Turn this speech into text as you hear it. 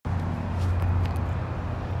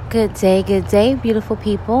Good day, beautiful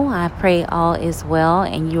people. I pray all is well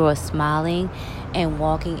and you are smiling and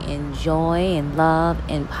walking in joy and love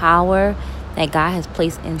and power that God has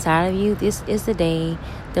placed inside of you. This is the day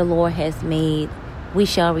the Lord has made. We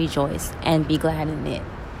shall rejoice and be glad in it.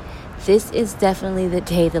 This is definitely the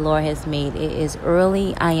day the Lord has made. It is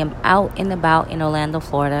early. I am out and about in Orlando,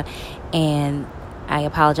 Florida, and I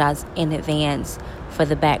apologize in advance for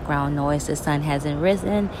the background noise. The sun hasn't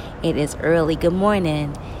risen. It is early. Good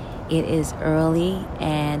morning. It is early,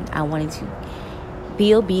 and I wanted to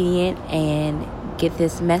be obedient and get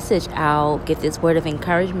this message out, get this word of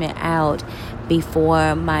encouragement out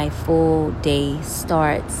before my full day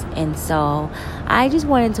starts. And so I just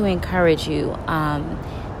wanted to encourage you.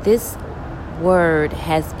 This word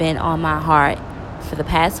has been on my heart for the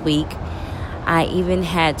past week. I even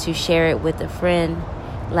had to share it with a friend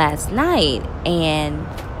last night, and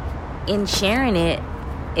in sharing it,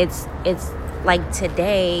 it's like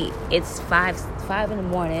today it's 5 in the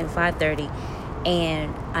morning, 5:30,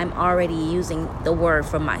 and I'm already using the word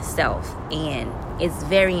for myself. And it's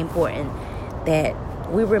very important that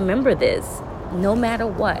we remember this. No matter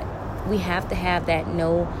what, we have to have that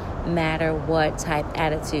no matter what type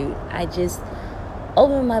attitude. I just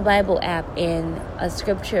opened my Bible app and a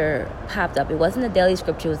scripture popped up. It wasn't a daily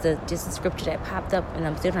scripture. It was just a scripture that popped up, and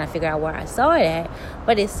I'm still trying to figure out where I saw it at.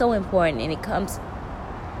 But it's so important, and it comes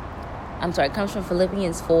from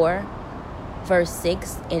Philippians 4, verse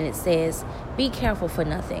 6, and it says, "Be careful for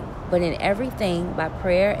nothing, but in everything by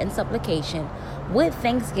prayer and supplication, with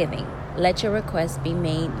thanksgiving, let your requests be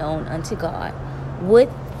made known unto God." With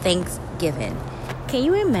thanksgiving. Can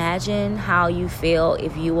you imagine how you feel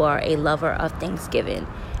if you are a lover of Thanksgiving?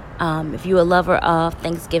 If you're a lover of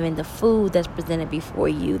Thanksgiving, the food that's presented before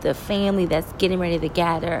you, the family that's getting ready to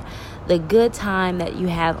gather, the good time that you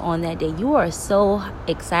have on that day, you are so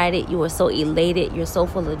excited, you are so elated, you're so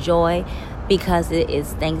full of joy because it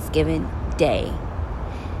is Thanksgiving Day.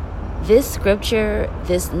 This scripture,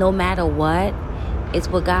 this no matter what, is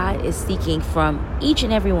what God is seeking from each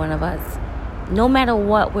and every one of us. No matter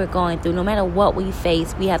what we're going through, no matter what we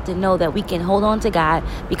face, we have to know that we can hold on to God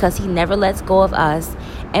because He never lets go of us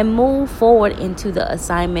and move forward into the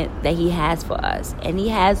assignment that He has for us. And He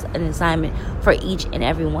has an assignment for each and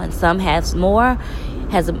every one. Some has more,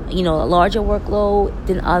 has a larger workload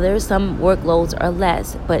than others. Some workloads are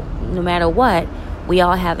less. But no matter what, we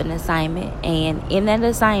all have an assignment. And in that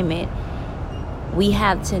assignment, we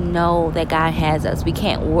have to know that God has us. We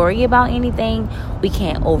can't worry about anything. We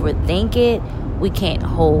can't overthink it. We can't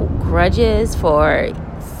hold grudges for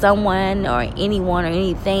someone or anyone or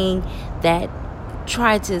anything that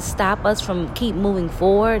tried to stop us from keep moving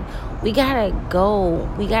forward. We gotta go.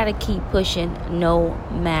 We gotta keep pushing no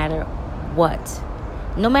matter what.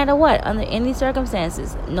 No matter what, under any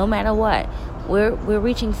circumstances, no matter what. We're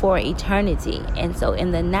reaching for eternity. And so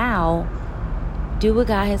in the now, do what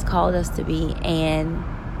God has called us to be and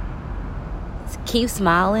keep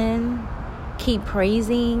smiling, keep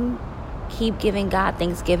praising, keep giving God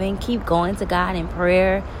thanksgiving, keep going to God in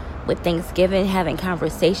prayer with thanksgiving, having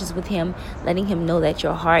conversations with Him, letting Him know that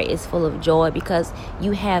your heart is full of joy because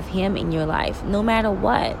you have Him in your life. No matter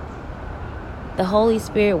what, the Holy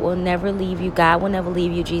Spirit will never leave you. God will never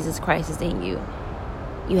leave you. Jesus Christ is in you.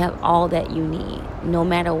 You have all that you need. No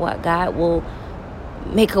matter what, God will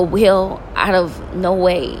make a will out of no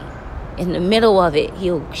way. In the middle of it,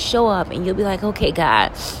 He'll show up and you'll be like, okay,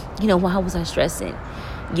 God, why was I stressing?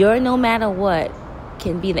 Your no matter what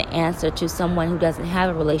can be the answer to someone who doesn't have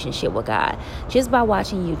a relationship with God. Just by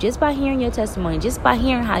watching you, just by hearing your testimony, just by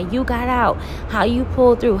hearing how you got out, how you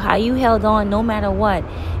pulled through, how you held on no matter what,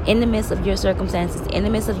 in the midst of your circumstances, in the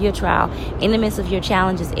midst of your trial, in the midst of your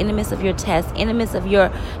challenges, in the midst of your tests, in the midst of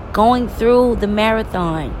your going through the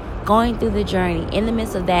marathon, going through the journey. In the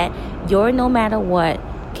midst of that, your no matter what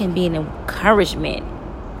can be an encouragement,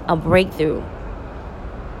 a breakthrough,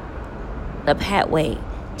 the pathway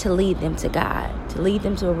to lead them to God, to lead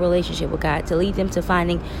them to a relationship with God, to lead them to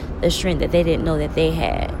finding the strength that they didn't know that they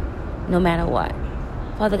had, no matter what.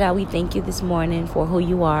 Father God, we thank you this morning for who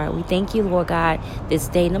you are. We thank you, Lord God, this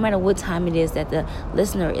day, no matter what time it is that the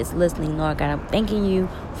listener is listening, Lord God, I'm thanking you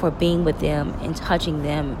for being with them and touching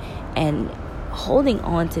them and holding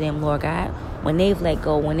on to them, Lord God, when they've let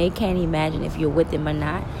go, when they can't imagine if you're with them or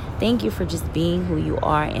not. Thank you for just being who you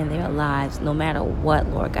are in their lives, no matter what,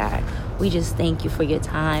 Lord God. We just thank you for your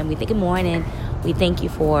time. We thank you, morning. We thank you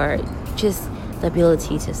for just the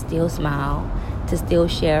ability to still smile, to still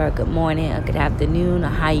share a good morning, a good afternoon, or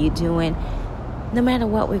how you doing, no matter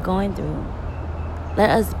what we're going through.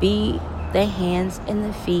 Let us be the hands and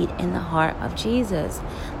the feet and the heart of Jesus.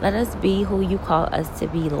 Let us be who you call us to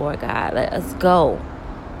be, Lord God. Let us go.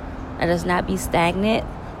 Let us not be stagnant.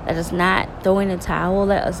 Let us not throw in the towel.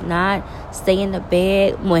 Let us not stay in the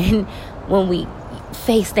bed when we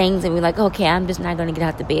face things and we're like, okay, I'm just not going to get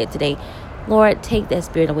out the bed today. Lord, take that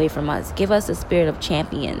spirit away from us. Give us a spirit of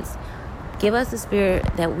champions. Give us the spirit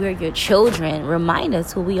that we're your children. Remind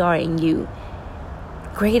us who we are in you.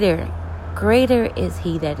 Greater is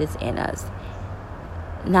he that is in us.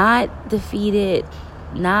 Not defeated,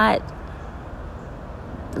 not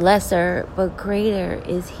lesser, but greater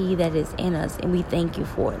is he that is in us. And we thank you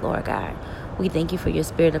for it, Lord God. We thank you for your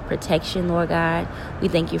spirit of protection, Lord God. We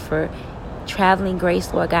thank you for traveling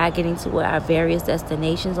grace, Lord God, getting to our various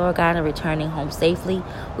destinations, Lord God, and returning home safely.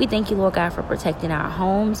 We thank you, Lord God, for protecting our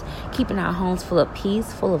homes, keeping our homes full of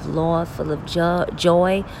peace, full of love, full of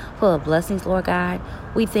joy, full of blessings, Lord God.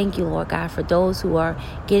 We thank you, Lord God, for those who are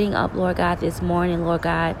getting up, Lord God, this morning, Lord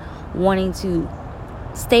God, wanting to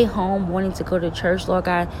stay home, wanting to go to church, Lord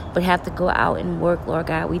God, but have to go out and work, Lord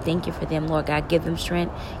God. We thank you for them, Lord God. Give them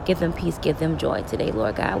strength, give them peace, give them joy today,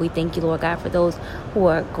 Lord God. We thank you, Lord God, for those who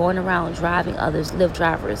are going around driving others, Lyft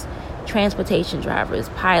drivers, transportation drivers,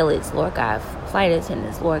 pilots, Lord God, flight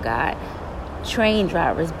attendants, Lord God, train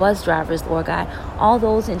drivers, bus drivers, Lord God, all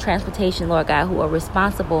those in transportation, Lord God, who are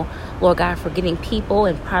responsible, Lord God, for getting people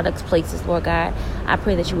and products places, Lord God. I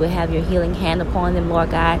pray that you would have your healing hand upon them,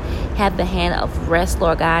 Lord God. Have the hand of rest,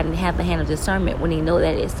 Lord God, and have the hand of discernment when they know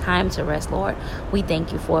that it's time to rest, Lord. We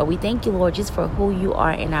thank you for it. We thank you, Lord, just for who you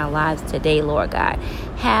are in our lives today, Lord God.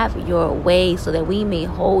 Have your way so that we may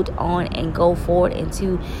hold on and go forward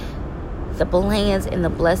into the plans and the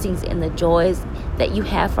blessings and the joys that you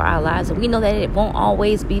have for our lives. And we know that it won't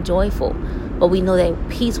always be joyful, but we know that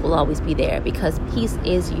peace will always be there because peace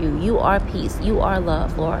is you. You are peace. You are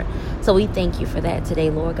love, Lord. So we thank you for that today,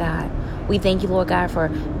 Lord God. We thank you, Lord God, for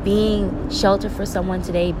being shelter for someone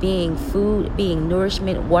today, being food, being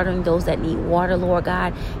nourishment, watering those that need water, Lord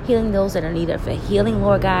God, healing those that are needed for healing,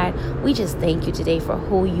 Lord God. We just thank you today for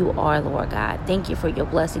who you are, Lord God. Thank you for your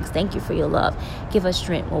blessings. Thank you for your love. Give us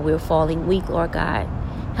strength when we're falling weak, Lord God.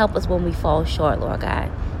 Help us when we fall short, Lord God.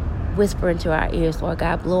 Whisper into our ears, Lord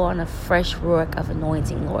God. Blow on a fresh rock of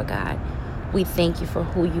anointing, Lord God. We thank you for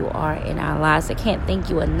who you are in our lives. I can't thank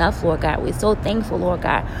you enough, Lord God. We're so thankful, Lord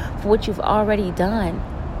God, for what you've already done.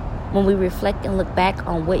 When we reflect and look back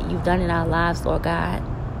on what you've done in our lives, Lord God,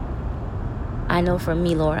 I know for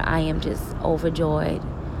me, Lord, I am just overjoyed.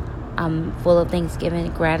 I'm full of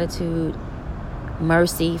thanksgiving, gratitude,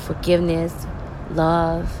 mercy, forgiveness,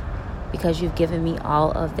 love, because you've given me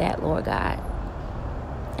all of that, Lord God.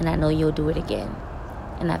 And I know you'll do it again.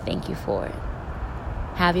 And I thank you for it.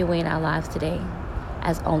 Have your way in our lives today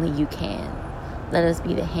as only you can. Let us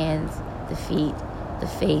be the hands, the feet, the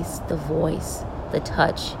face, the voice, the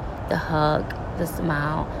touch, the hug, the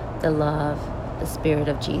smile, the love, the spirit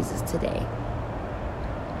of Jesus today.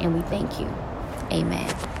 And we thank you.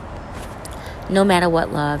 Amen. No matter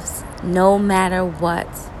what, loves, no matter what,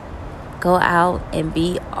 go out and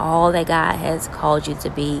be all that God has called you to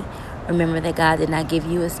be. Remember that God did not give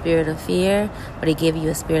you a spirit of fear, but He gave you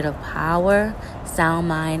a spirit of power, sound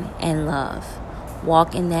mind, and love.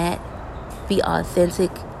 Walk in that. Be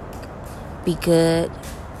authentic. Be good.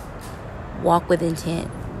 Walk with intent,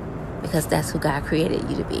 because that's who God created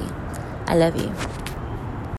you to be. I love you.